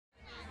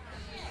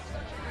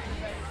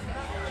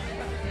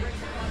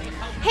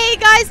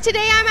guys,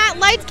 today I'm at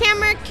Lights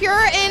Camera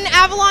Cure in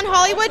Avalon,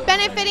 Hollywood,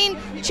 benefiting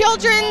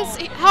Children's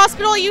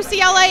Hospital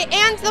UCLA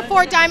and the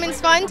Four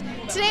Diamonds Fund.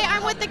 Today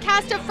I'm with the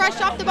cast of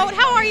Fresh Off the Boat.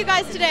 How are you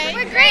guys today?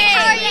 We're great.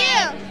 How are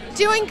you?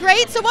 Doing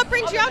great. So what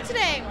brings you out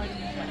today?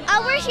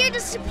 We're here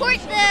to support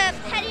the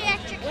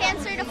pediatric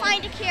cancer to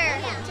find a cure.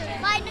 Yeah. To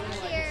find a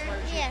cure.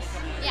 Yes.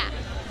 Yeah.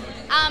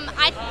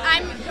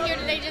 I'm here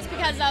today just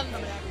because of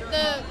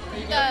to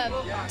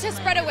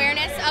spread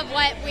awareness of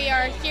what we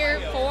are here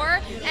for,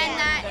 and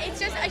that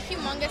it's just a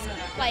humongous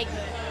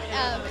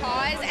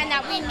cause, and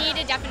that we need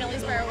to definitely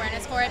spread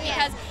awareness for it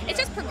because it's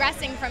just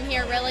progressing from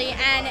here really,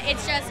 and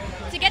it's just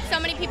to get so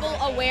many people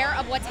aware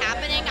of what's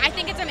happening. I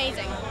think it's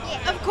amazing.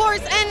 Yeah. Of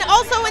course, and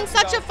also in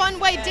such a fun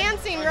way,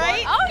 dancing,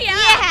 right? Oh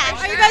yeah.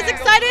 Are you guys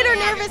excited or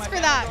nervous for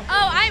that?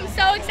 Oh, I'm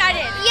so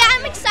excited. Yeah,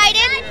 I'm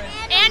excited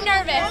and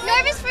nervous.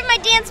 Nervous for my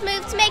dance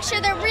moves to make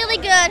sure they're really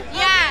good.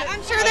 Yeah,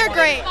 I'm sure they're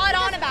great. Spot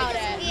on about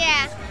it.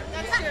 Yeah.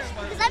 That's true.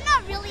 Because I'm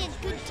not really a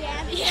good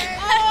dancer. Yeah.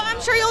 Oh, I'm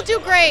sure you'll do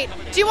great.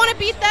 Do you want to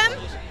beat them?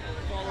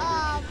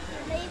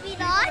 Maybe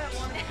not.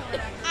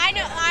 I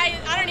know.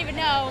 I don't even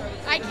know.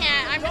 I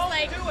can't. I'm just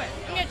I'm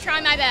gonna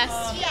try my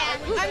best. Yeah.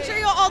 I'm sure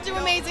you'll all do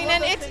amazing,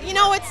 and it's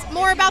it's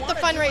more about the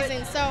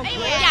fundraising. So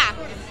Yeah.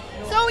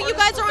 So you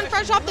guys are on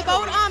Fresh Off the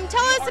Boat.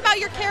 Tell us about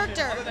your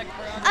character.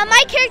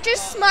 My character's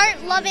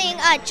smart, loving,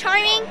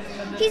 charming.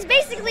 He's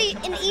basically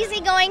an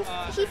easygoing.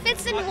 He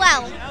fits in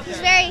well. He's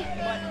very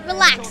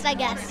relaxed, I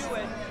guess.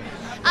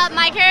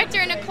 My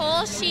character,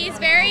 Nicole, she's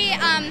very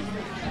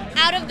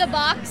out of the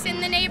box in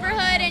the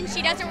neighborhood, and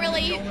she doesn't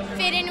really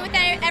fit in with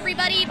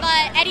everybody,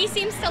 but Eddie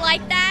seems to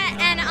like that,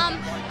 and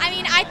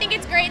I think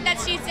it's great that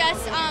she's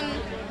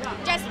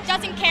just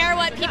doesn't care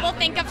what people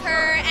think of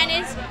her, and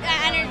is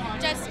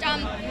just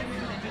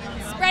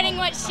spreading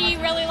what she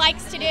really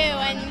likes to do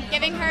and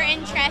giving her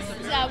interests,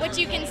 which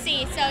you can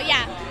see. So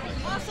yeah.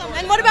 Awesome.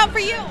 And what about for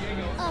you?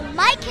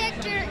 My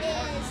character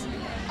is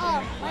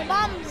my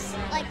mom's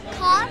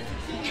cop.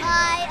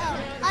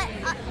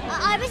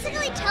 I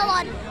basically tell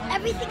on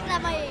everything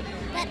that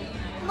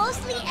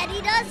mostly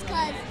Eddie does,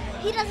 because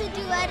he doesn't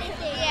do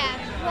anything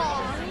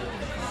wrong.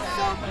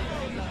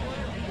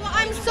 Well,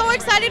 I'm so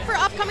excited for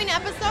upcoming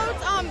episodes.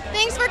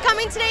 Thanks for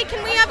coming today.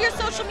 Can we have your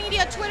social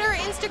media, Twitter,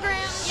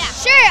 Instagram? Yeah.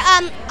 Sure.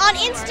 On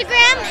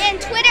Instagram and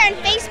Twitter and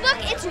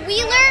Facebook, it's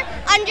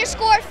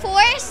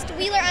Wheeler_Forrest.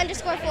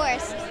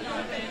 Wheeler_Forrest.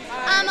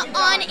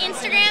 On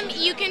Instagram,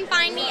 you can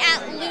find me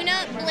at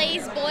Luna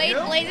Blaise Boyd.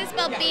 Blaise is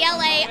spelled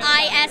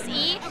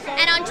B-L-A-I-S-E.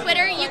 And on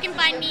Twitter, you can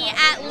find me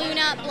at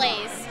Luna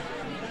Blaise.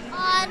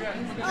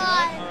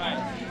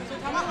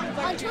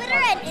 On Twitter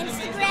and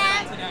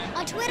Instagram,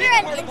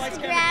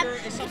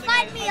 you can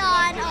find me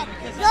on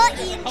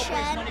the Ian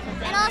Chen,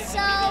 and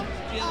also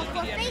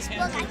for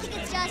Facebook, I think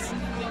it's just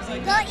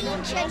the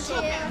Ian Chen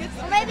too,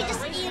 or maybe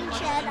just Ian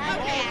Chen.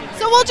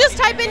 So we'll just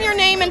type in your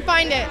name and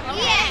find it.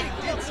 Yeah.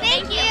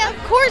 Thank you. Of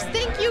course.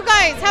 Thank you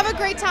guys. Have a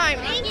great time.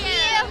 Thank you.